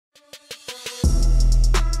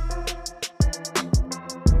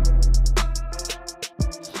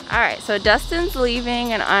Alright, so Dustin's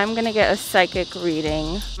leaving and I'm gonna get a psychic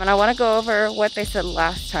reading. And I want to go over what they said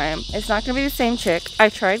last time. It's not gonna be the same chick. I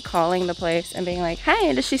tried calling the place and being like,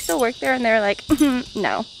 hey, does she still work there? And they're like,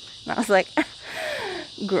 no. And I was like,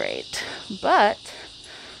 great. But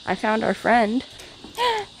I found our friend.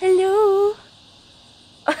 Hello.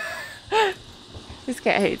 This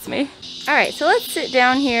cat hates me. Alright, so let's sit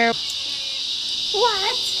down here.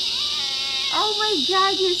 What? Oh my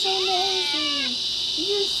god, you're so amazing.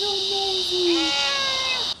 You're so amazing.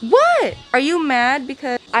 What? Are you mad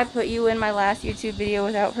because I put you in my last YouTube video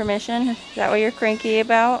without permission? Is that what you're cranky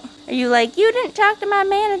about? Are you like, you didn't talk to my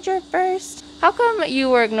manager first? How come you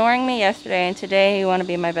were ignoring me yesterday and today you want to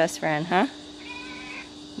be my best friend, huh?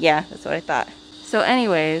 Yeah, that's what I thought. So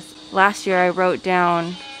anyways, last year I wrote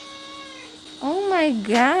down... Oh my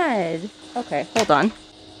god. Okay, hold on.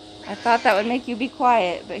 I thought that would make you be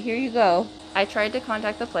quiet, but here you go. I tried to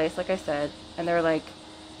contact the place, like I said, and they're like,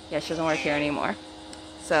 yeah, she doesn't work here anymore.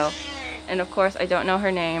 So, and of course I don't know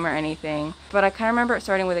her name or anything, but I kind of remember it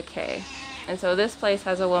starting with a K. And so this place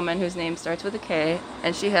has a woman whose name starts with a K,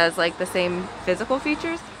 and she has like the same physical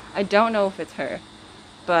features. I don't know if it's her,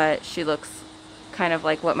 but she looks kind of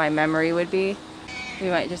like what my memory would be. We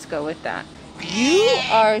might just go with that. You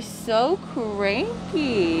are so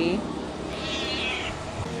cranky.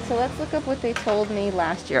 So let's look up what they told me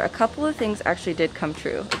last year. A couple of things actually did come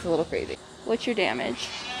true. It's a little crazy. What's your damage?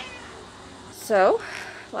 So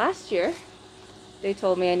last year they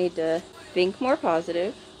told me I need to think more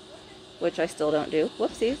positive, which I still don't do.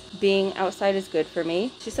 Whoopsies. Being outside is good for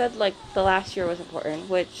me. She said like the last year was important,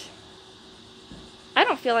 which I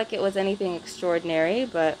don't feel like it was anything extraordinary,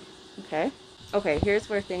 but okay. Okay, here's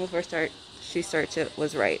where things were she starts it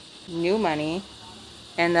was right. New money,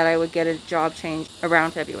 and that I would get a job change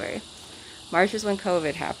around February. March is when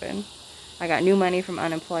COVID happened. I got new money from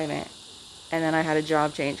unemployment, and then I had a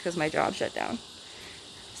job change because my job shut down.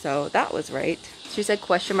 So that was right. She said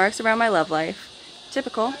question marks around my love life.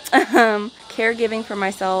 Typical. Caregiving for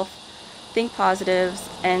myself, think positives,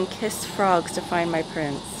 and kiss frogs to find my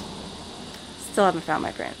prince. Still haven't found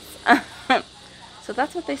my prince. So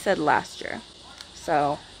that's what they said last year.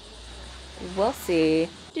 So we'll see.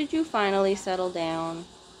 Did you finally settle down,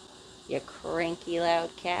 you cranky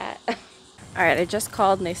loud cat? Alright, I just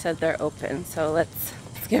called and they said they're open, so let's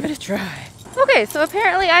give it a try. Okay, so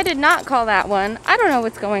apparently I did not call that one. I don't know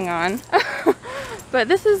what's going on. But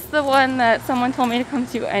this is the one that someone told me to come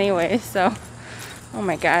to anyway, so... Oh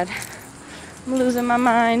my god. I'm losing my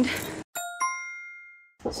mind.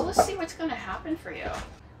 So let's see what's going to happen for you.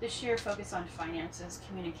 This year, focus on finances,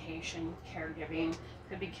 communication, caregiving.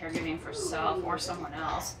 Could be caregiving for self or someone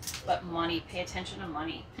else. But money, pay attention to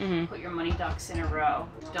money. Put your money ducks in a row.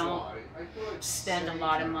 Don't spend a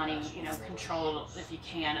lot of money, you know, control if you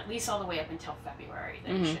can, at least all the way up until February.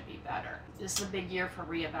 Then it should be better. This is a big year for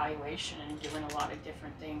reevaluation and doing a lot of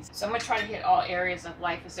different things. So I'm going to try to hit all areas of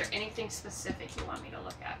life. Is there anything specific you want me to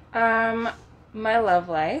look at? My love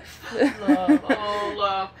life. Love, oh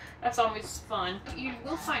love. That's always fun. You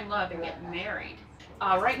will find love and get married.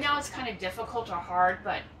 Right now it's kind of difficult or hard,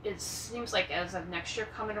 but it seems like as of next year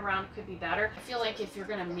coming around it could be better. I feel like if you're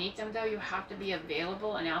going to meet them though, you have to be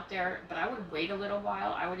available and out there, but I would wait a little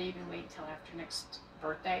while. I would even wait until after next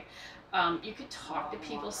birthday. You could talk to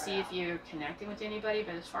people, see if you're connecting with anybody,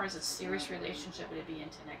 but as far as a serious relationship, it'd be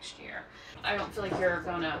into next year. I don't feel like you're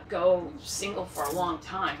gonna go single for a long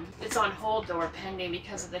time. It's on hold or pending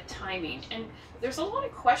because of the timing. And there's a lot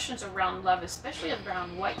of questions around love, especially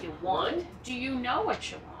around what you want. Do you know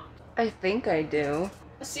what you want? I think I do.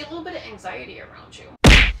 I see a little bit of anxiety around you.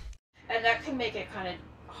 And that can make it kind of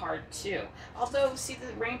hard too. Although, see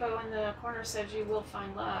the rainbow in the corner says you will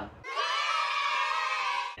find love.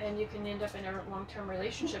 And you can end up in a long-term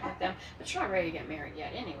relationship with them, but you're not ready to get married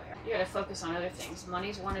yet anyway. You gotta focus on other things.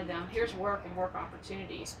 Money's one of them. Here's work and work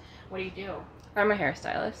opportunities. What do you do? I'm a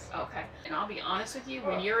hairstylist. Okay. And I'll be honest with you,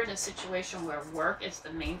 when you're in a situation where work is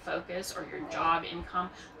the main focus or your job income,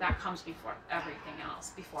 that comes before everything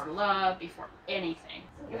else. Before love, before anything.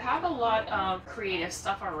 You have a lot of creative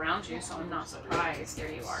stuff around you, so I'm not surprised. There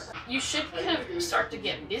you are. You should kind of start to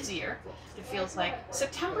get busier. It feels like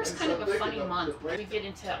September's kind of a funny month. We get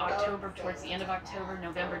into October, towards the end of October,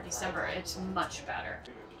 November, December, it's much better.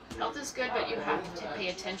 Health is good, but you have to pay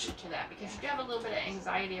attention to that because you do have a little bit of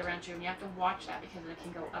anxiety around you and you have to watch that because it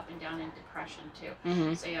can go up and down in depression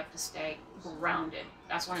too. So you have to stay grounded.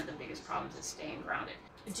 That's one of the biggest problems is staying grounded.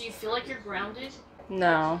 Do you feel like you're grounded?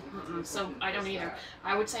 No. So I don't either.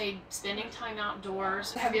 I would say spending time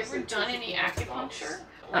outdoors. Have you ever done any acupuncture?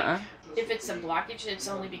 Like If it's a blockage, it's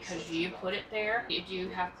only because you put it there. Do you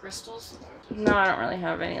have crystals? No, I don't really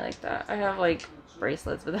have any like that. I have like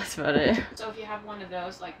bracelets, but that's about it. So if you have one of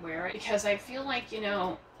those, like, wear it. Because I feel like, you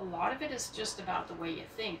know, a lot of it is just about the way you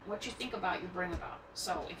think. What you think about, you bring about.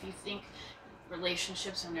 So if you think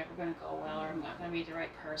relationships are never going to go well, or I'm not going to be the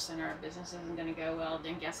right person, or business isn't going to go well,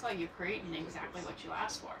 then guess what? You're creating exactly what you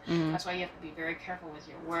asked for. That's why you have to be very careful with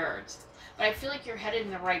your words. But I feel like you're headed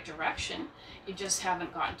in the right direction. You just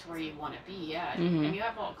haven't gotten to where you want to be yet. And you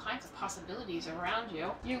have all kinds of possibilities around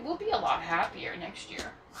you. You will be a lot happier next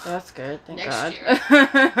year. That's good, thank Next God.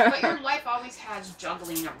 year. But your life always has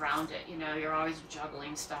juggling around it. You know, you're always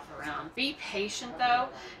juggling stuff around. Be patient though,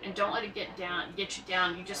 and don't let it get you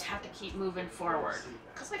down. You just have to keep moving forward.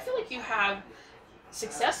 Because I feel like you have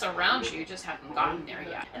success around you, just haven't gotten there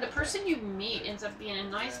yet. And the person you meet ends up being a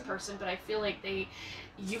nice person, but I feel like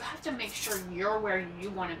you have to make sure you're where you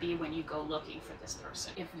want to be when you go looking for this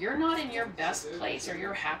person. If you're not in your best place or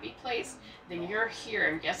your happy place, then you're here,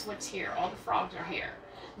 and guess what's here? All the frogs are here.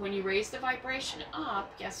 When you raise the vibration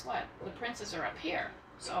up, guess what? The princes are up here.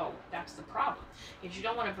 So that's the problem. Is you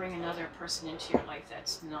don't want to bring another person into your life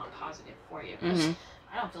that's not positive for you.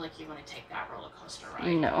 I don't feel like you want to take that roller coaster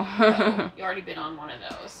ride. No. You already been on one of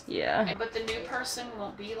those. Yeah. But the new person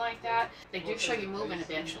won't be like that. They do show you moving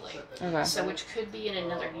eventually. Okay. So which could be in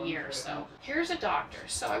another year or so. Here's a doctor.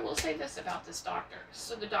 So I will say this about this doctor.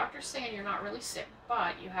 So the doctor's saying you're not really sick,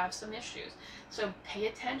 but you have some issues. So pay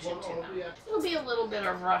attention to them. It'll be a little bit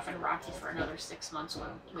of rough and rocky for another 6 months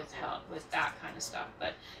with help, with that kind of stuff.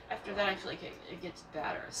 But after that, I feel like it gets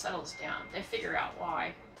better. It settles down. They figure out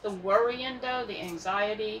why. The worrying though, the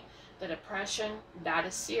anxiety, the depression, that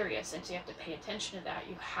is serious, and so you have to pay attention to that.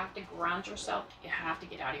 You have to ground yourself. You have to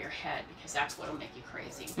get out of your head, because that's what will make you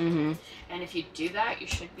crazy. And if you do that, you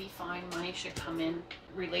should be fine. Money should come in.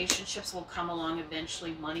 Relationships will come along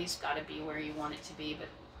eventually. Money's got to be where you want it to be,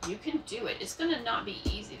 but you can do it. It's going to not be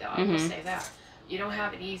easy though, I will say that. You don't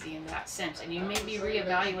have it easy in that sense, and you may be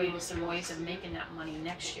reevaluating some ways of making that money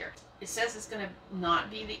next year. It says it's going to not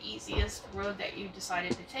be the easiest road that you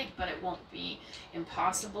decided to take, but it won't be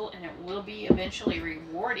impossible, and it will be eventually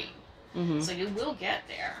rewarding. So you will get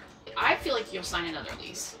there. I feel like you'll sign another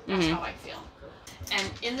lease. That's how I feel.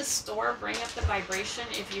 And in the store, bring up the vibration.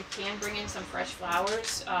 If you can, bring in some fresh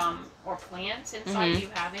flowers or plants inside. Do you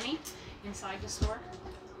have any inside the store?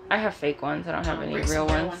 I have fake ones. I don't have any Bring some real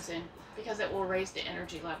real ones. In. Because it will raise the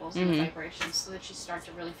energy levels and the vibrations, so that you start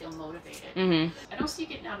to really feel motivated. I don't see you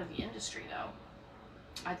getting out of the industry though.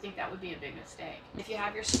 I think that would be a big mistake. If you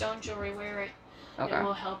have your stone jewelry, wear it. Okay. It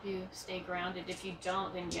will help you stay grounded. If you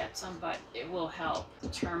don't, then get some, but it will help.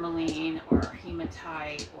 Tourmaline or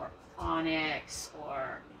hematite or onyx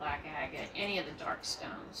or black agate, any of the dark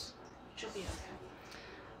stones. You'll be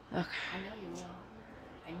okay. Okay. I know you will.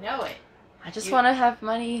 I know it. I just want to have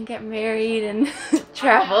money and get married and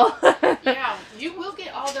travel. Yeah, you will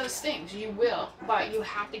get all those things. You will, but you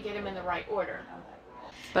have to get them in the right order.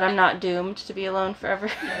 But I'm not doomed to be alone forever.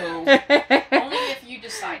 No. Only if you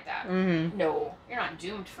decide that. No, you're not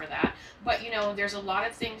doomed for that. But, you know, there's a lot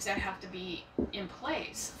of things that have to be in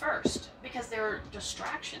place first, because there are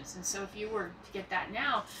distractions. And so if you were to get that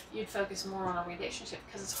now, you'd focus more on a relationship,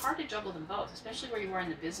 because it's hard to juggle them both, especially where you are in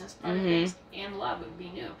the business part of things, and love would be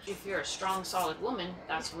new. If you're a strong, solid woman,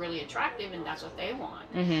 that's really attractive, and that's what they want.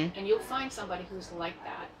 And you'll find somebody who's like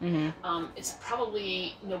that. It's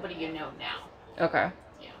probably nobody you know now. Okay.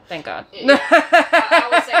 Thank God. I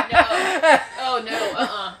would say no. Oh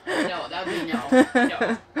no. No, that would be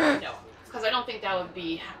no. Because I don't think that would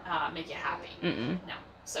be make you happy. No.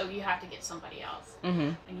 So you have to get somebody else,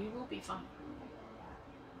 and you will be fine.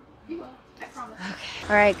 You will. I promise. Okay.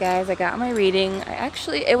 All right, guys. I got my reading.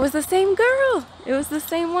 It was the same girl. It was the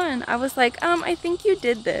same one. I was like, I think you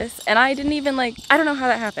did this, and I didn't even I don't know how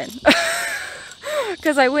that happened.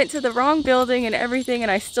 Because I went to the wrong building and everything, and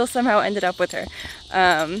I still somehow ended up with her.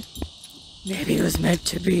 Maybe it was meant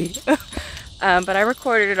to be. But I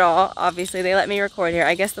recorded it all. Obviously, they let me record here.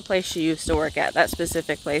 I guess the place she used to work at, that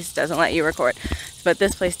specific place, doesn't let you record. But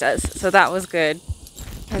this place does. So that was good.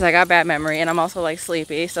 Because I got bad memory, and I'm also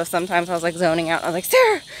sleepy. So sometimes I was zoning out. I was like,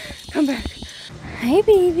 Sarah, come back. Hi,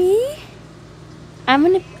 baby.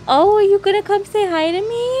 Oh, are you gonna come say hi to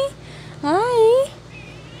me? Hi.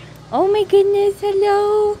 Oh my goodness,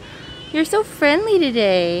 hello. You're so friendly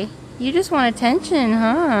today. You just want attention,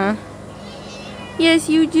 huh? Yes,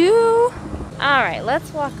 you do. Alright,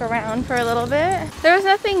 let's walk around for a little bit. There's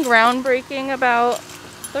nothing groundbreaking about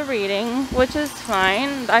the reading, which is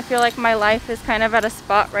fine. I feel like my life is kind of at a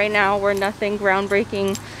spot right now where nothing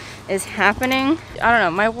groundbreaking is happening. I don't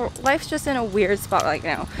know, my life's just in a weird spot right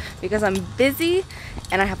now because I'm busy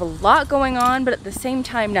and I have a lot going on, but at the same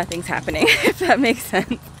time nothing's happening, if that makes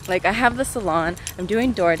sense. Like, I have the salon, I'm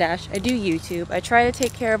doing DoorDash, I do YouTube, I try to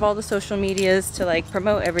take care of all the social medias to like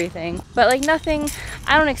promote everything, but like nothing,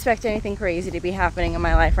 I don't expect anything crazy to be happening in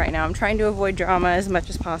my life right now. I'm trying to avoid drama as much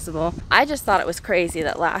as possible. I just thought it was crazy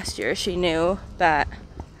that last year she knew that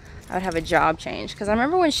I would have a job change, because I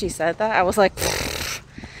remember when she said that, I was like,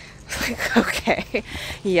 like, okay,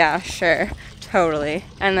 yeah, sure, totally.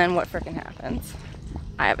 And then what freaking happens?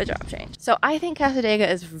 I have a job change. So I think Cassadaga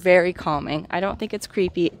is very calming. I don't think it's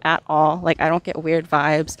creepy at all. Like, I don't get weird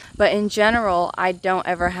vibes. But in general, I don't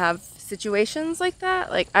ever have situations like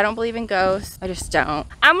that. Like, I don't believe in ghosts. I just don't.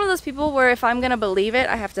 I'm one of those people where if I'm gonna believe it,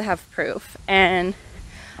 I have to have proof. And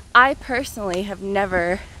I personally have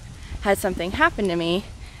never had something happen to me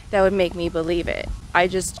that would make me believe it. I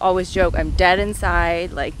just always joke, I'm dead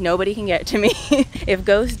inside, like nobody can get to me. If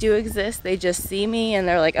ghosts do exist, they just see me and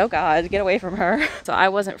they're like, oh God, get away from her. So I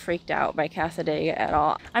wasn't freaked out by Cassadaga at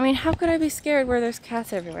all. I mean, how could I be scared where there's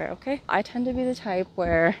cats everywhere, okay? I tend to be the type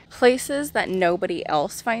where places that nobody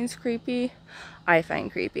else finds creepy, I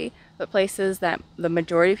find creepy. But places that the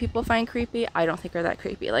majority of people find creepy, I don't think are that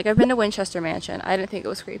creepy. Like, I've been to Winchester Mansion, I didn't think it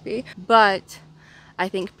was creepy, but I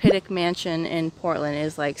think Pittock Mansion in Portland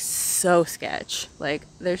is like so sketch. Like,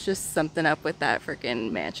 there's just something up with that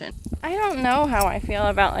freaking mansion. I don't know how I feel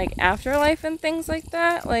about like afterlife and things like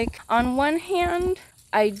that. Like, on one hand,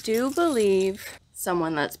 I do believe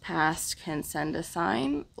someone that's passed can send a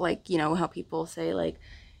sign. Like, you know how people say like,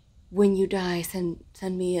 when you die, send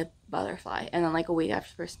me a butterfly. And then like a week after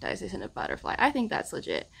the person dies, they send a butterfly. I think that's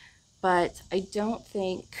legit. But I don't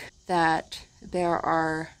think that there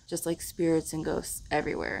are just like spirits and ghosts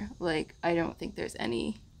everywhere. Like, I don't think there's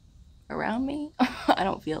any around me. I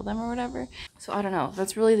don't feel them or whatever. So I don't know.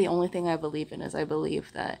 That's really the only thing I believe in, is I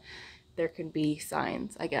believe that there could be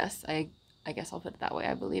signs, I guess. I guess I'll put it that way.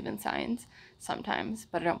 I believe in signs sometimes,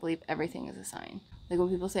 but I don't believe everything is a sign. Like, when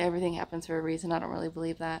people say everything happens for a reason, I don't really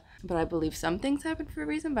believe that. But I believe some things happen for a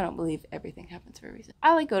reason, but I don't believe everything happens for a reason.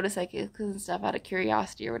 I like go to psychics and stuff out of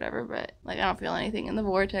curiosity or whatever, but like, I don't feel anything in the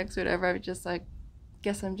vortex or whatever. I just like,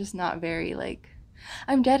 guess I'm just not very like,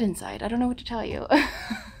 I'm dead inside. I don't know what to tell you.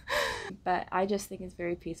 But I just think it's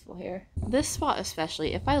very peaceful here. This spot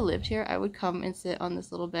especially, if I lived here, I would come and sit on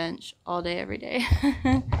this little bench all day, every day.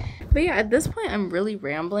 But yeah, at this point, I'm really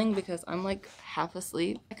rambling because I'm like half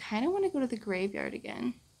asleep. I kind of want to go to the graveyard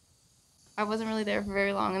again. I wasn't really there for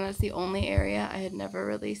very long, and that's the only area I had never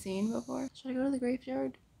really seen before. Should I go to the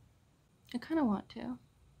graveyard? I kind of want to.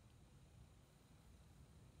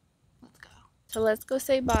 Let's go. So let's go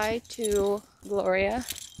say bye to Gloria,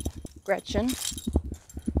 Gretchen.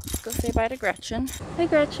 Let's go say bye to Gretchen. Hey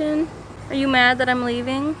Gretchen, are you mad that I'm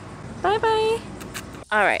leaving? Bye bye.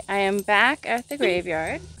 All right, I am back at the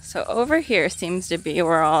graveyard. So over here seems to be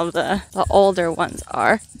where all the older ones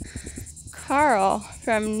are. Carl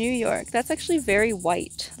from New York. That's actually very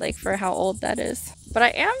white, like for how old that is. But I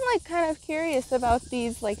am like kind of curious about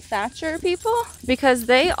these like Thatcher people, because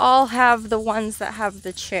they all have the ones that have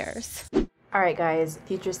the chairs. All right guys,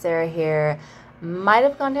 future Sarah here. Might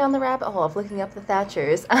have gone down the rabbit hole of looking up the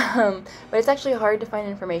Thatchers, but it's actually hard to find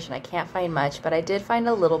information. I can't find much, but I did find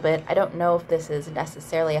a little bit. I don't know if this is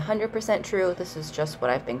necessarily 100% true. This is just what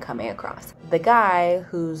I've been coming across. The guy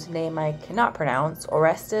whose name I cannot pronounce,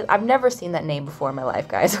 Orestes, I've never seen that name before in my life,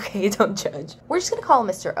 guys, okay? Don't judge. We're just gonna call him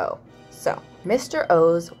Mr. O. So, Mr.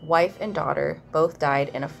 O's wife and daughter both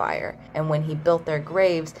died in a fire, and when he built their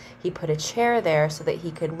graves, he put a chair there so that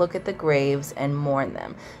he could look at the graves and mourn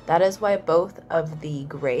them. That is why both of the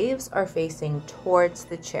graves are facing towards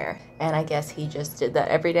the chair, and I guess he just did that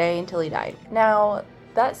every day until he died. Now,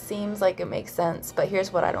 that seems like it makes sense, but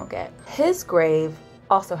here's what I don't get. His grave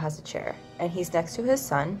also has a chair, and he's next to his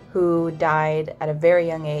son, who died at a very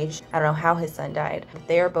young age. I don't know how his son died, but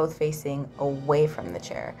they are both facing away from the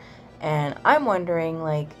chair. And I'm wondering,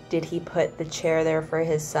 like, did he put the chair there for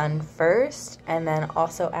his son first and then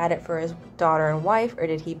also add it for his daughter and wife, or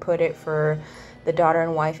did he put it for the daughter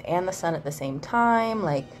and wife and the son at the same time?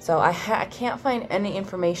 Like, so I can't find any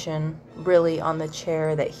information really on the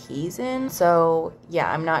chair that he's in. So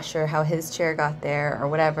yeah, I'm not sure how his chair got there or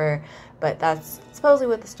whatever, but that's supposedly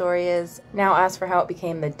what the story is. Now, as for how it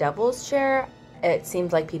became the devil's chair, it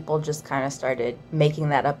seems like people just kind of started making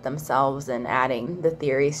that up themselves and adding the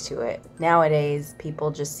theories to it. Nowadays, people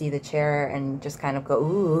just see the chair and just kind of go,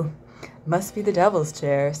 ooh, must be the devil's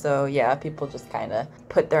chair. So yeah, people just kind of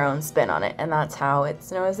put their own spin on it, and that's how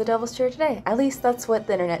it's known as the devil's chair today. At least that's what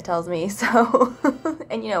the internet tells me. So,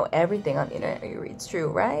 and you know, everything on the internet you read's true,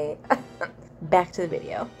 right? Back to the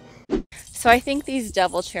video. So I think these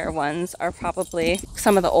devil chair ones are probably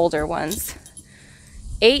some of the older ones.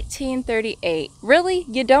 1838. Really?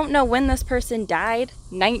 You don't know when this person died?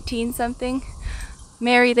 19 something?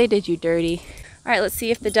 Mary, they did you dirty. All right, let's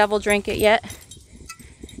see if the devil drank it yet.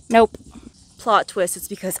 Nope. Plot twist, it's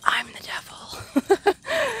because I'm the devil.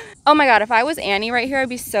 Oh my God, if I was Annie right here, I'd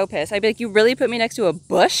be so pissed. I'd be like, you really put me next to a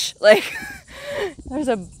bush? Like, there's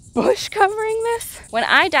a bush covering this? When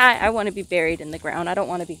I die, I want to be buried in the ground. I don't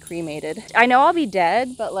want to be cremated. I know I'll be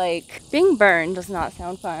dead, but like, being burned does not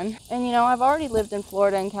sound fun. And you know, I've already lived in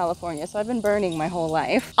Florida and California, so I've been burning my whole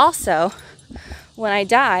life. Also, when I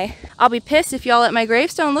die, I'll be pissed if y'all let my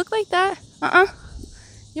gravestone look like that.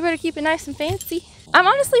 You better keep it nice and fancy. I'm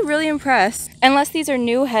honestly really impressed. Unless these are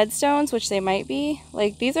new headstones, which they might be.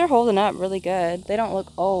 Like, these are holding up really good. They don't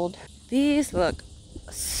look old. These look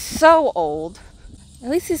so old. At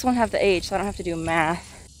least these won't have the age, so I don't have to do math.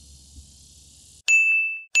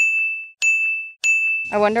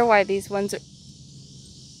 I wonder why these ones are...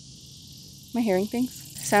 Am I hearing things?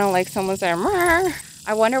 Sound like someone's there.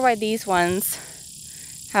 I wonder why these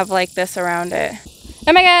ones have like this around it.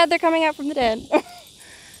 Oh my God, they're coming out from the dead.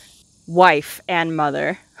 Wife and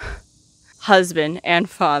mother, husband and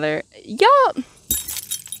father. Yup.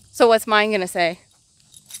 So what's mine gonna say?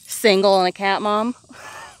 Single and a cat mom?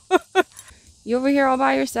 You over here all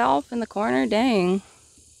by yourself in the corner? Dang.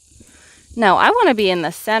 No, I want to be in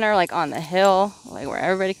the center, like on the hill, like where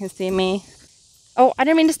everybody can see me. Oh, I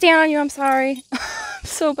didn't mean to stand on you. I'm sorry. I'm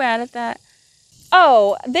so bad at that.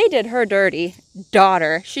 Oh, they did her dirty.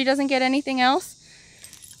 Daughter. She doesn't get anything else?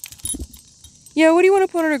 Yeah, what do you want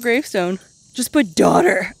to put on her gravestone? Just put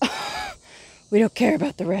daughter. We don't care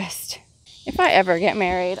about the rest. If I ever get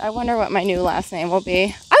married, I wonder what my new last name will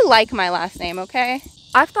be. I like my last name, okay?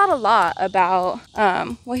 I've thought a lot about,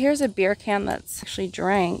 well, here's a beer can that's actually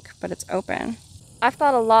drank, but it's open. I've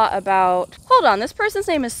thought a lot about, hold on, this person's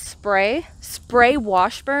name is Spray. Spray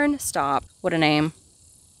Washburn? Stop. What a name.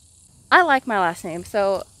 I like my last name,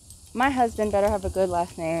 so my husband better have a good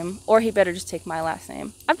last name, or he better just take my last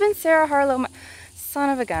name. I've been Sarah Harlow, son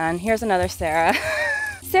of a gun. Here's another Sarah.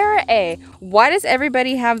 Sarah A. Why does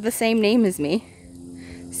everybody have the same name as me?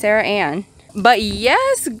 Sarah Ann. But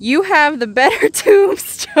yes, you have the better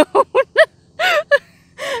tombstone.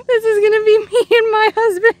 This is gonna be me and my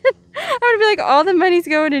husband. I'm gonna be like, all the money's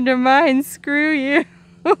going into mine, screw you.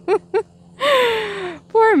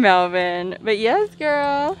 Poor Melvin. But yes,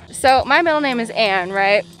 girl. So my middle name is Ann,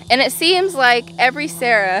 right? And it seems like every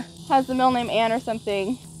Sarah has the middle name Ann or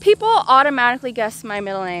something. People automatically guess my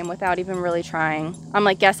middle name without even really trying. I'm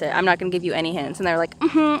like, guess it. I'm not gonna give you any hints. And they're like,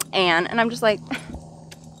 Ann. And I'm just like,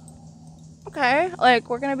 okay, like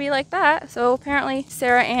we're gonna be like that. So apparently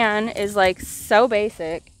Sarah Ann is like so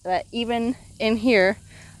basic that even in here,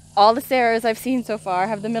 all the Sarahs I've seen so far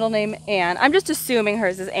have the middle name Ann. I'm just assuming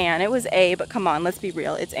hers is Ann. It was A, but come on, let's be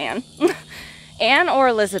real, it's Ann. Ann or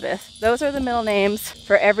Elizabeth. Those are the middle names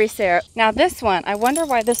for every Sarah. Now this one, I wonder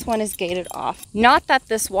why this one is gated off. Not that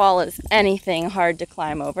this wall is anything hard to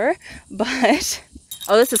climb over, but...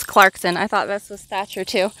 Oh, this is Clarkson. I thought this was Thatcher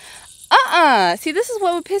too. See, this is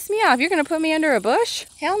what would piss me off. You're gonna put me under a bush?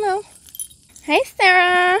 Hell no. Hey,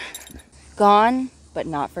 Sarah. Gone, but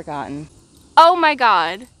not forgotten. Oh my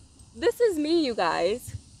God. This is me, you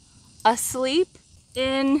guys. Asleep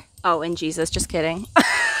in... Oh, in Jesus, just kidding.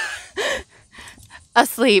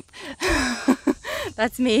 Asleep.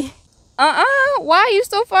 That's me. Why are you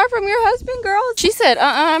so far from your husband, girl? She said,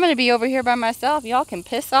 I'm gonna be over here by myself. Y'all can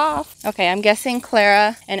piss off. Okay, I'm guessing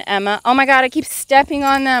Clara and Emma. Oh my God, I keep stepping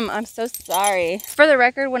on them. I'm so sorry. For the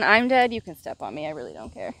record, when I'm dead, you can step on me. I really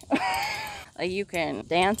don't care. Like, you can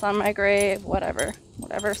dance on my grave, whatever.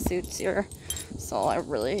 Whatever suits your soul. I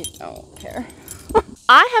really don't care.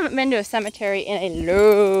 I haven't been to a cemetery in a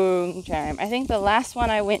long time. I think the last one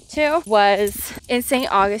I went to was in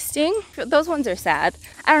St. Augustine. Those ones are sad.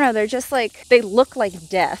 I don't know, they're just like, they look like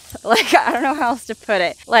death. Like, I don't know how else to put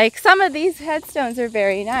it. Like, some of these headstones are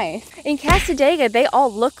very nice. In Cassadaga, they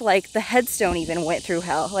all look like the headstone even went through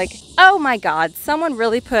hell. Like, oh my God, someone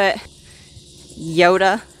really put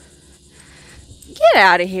Yoda. Get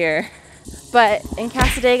out of here. But in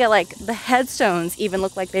Cassadaga, like, the headstones even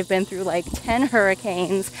look like they've been through like 10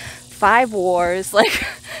 hurricanes, 5 wars. Like,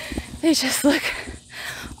 they just look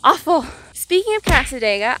awful. Speaking of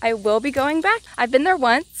Cassadaga, I will be going back. I've been there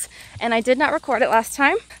once and I did not record it last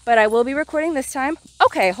time, but I will be recording this time.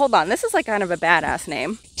 Okay, hold on. This is like kind of a badass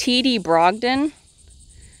name. T.D. Brogdon.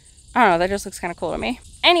 I don't know, that just looks kind of cool to me.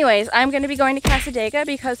 Anyways, I'm going to be going to Cassadaga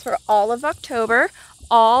because for all of October,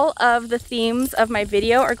 all of the themes of my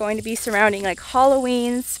video are going to be surrounding like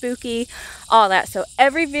Halloween, spooky, all that. So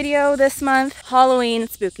every video this month, Halloween,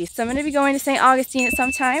 spooky. So I'm going to be going to St. Augustine at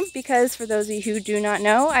some time because for those of you who do not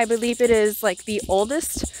know, I believe it is like the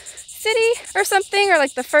oldest city or something, or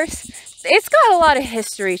like the first. It's got a lot of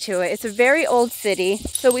history to it. It's a very old city.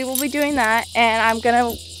 So we will be doing that, and I'm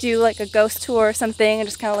gonna do like a ghost tour or something and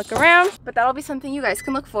just kind of look around. But that'll be something you guys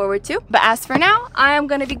can look forward to. But as for now, I am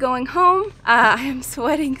gonna be going home. I am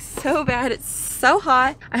sweating so bad. It's so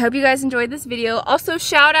hot. I hope you guys enjoyed this video. Also,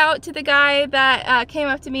 shout out to the guy that came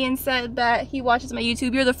up to me and said that he watches my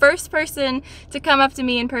YouTube. You're the first person to come up to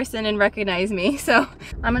me in person and recognize me. So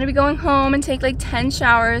I'm gonna be going home and take like 10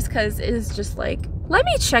 showers because it is just like, let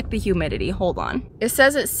me check the humidity, hold on. It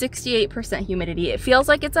says it's 68% humidity. It feels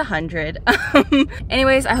like it's 100.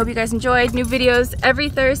 Anyways, I hope you guys enjoyed. New videos every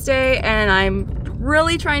Thursday, and I'm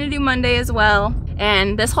really trying to do Monday as well.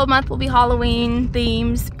 And this whole month will be Halloween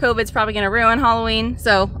themes. COVID's probably gonna ruin Halloween,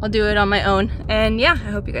 so I'll do it on my own. And yeah,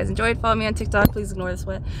 I hope you guys enjoyed. Follow me on TikTok, please ignore the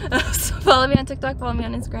sweat. So follow me on TikTok, follow me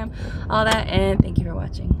on Instagram, all that, and thank you for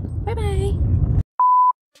watching. Bye bye.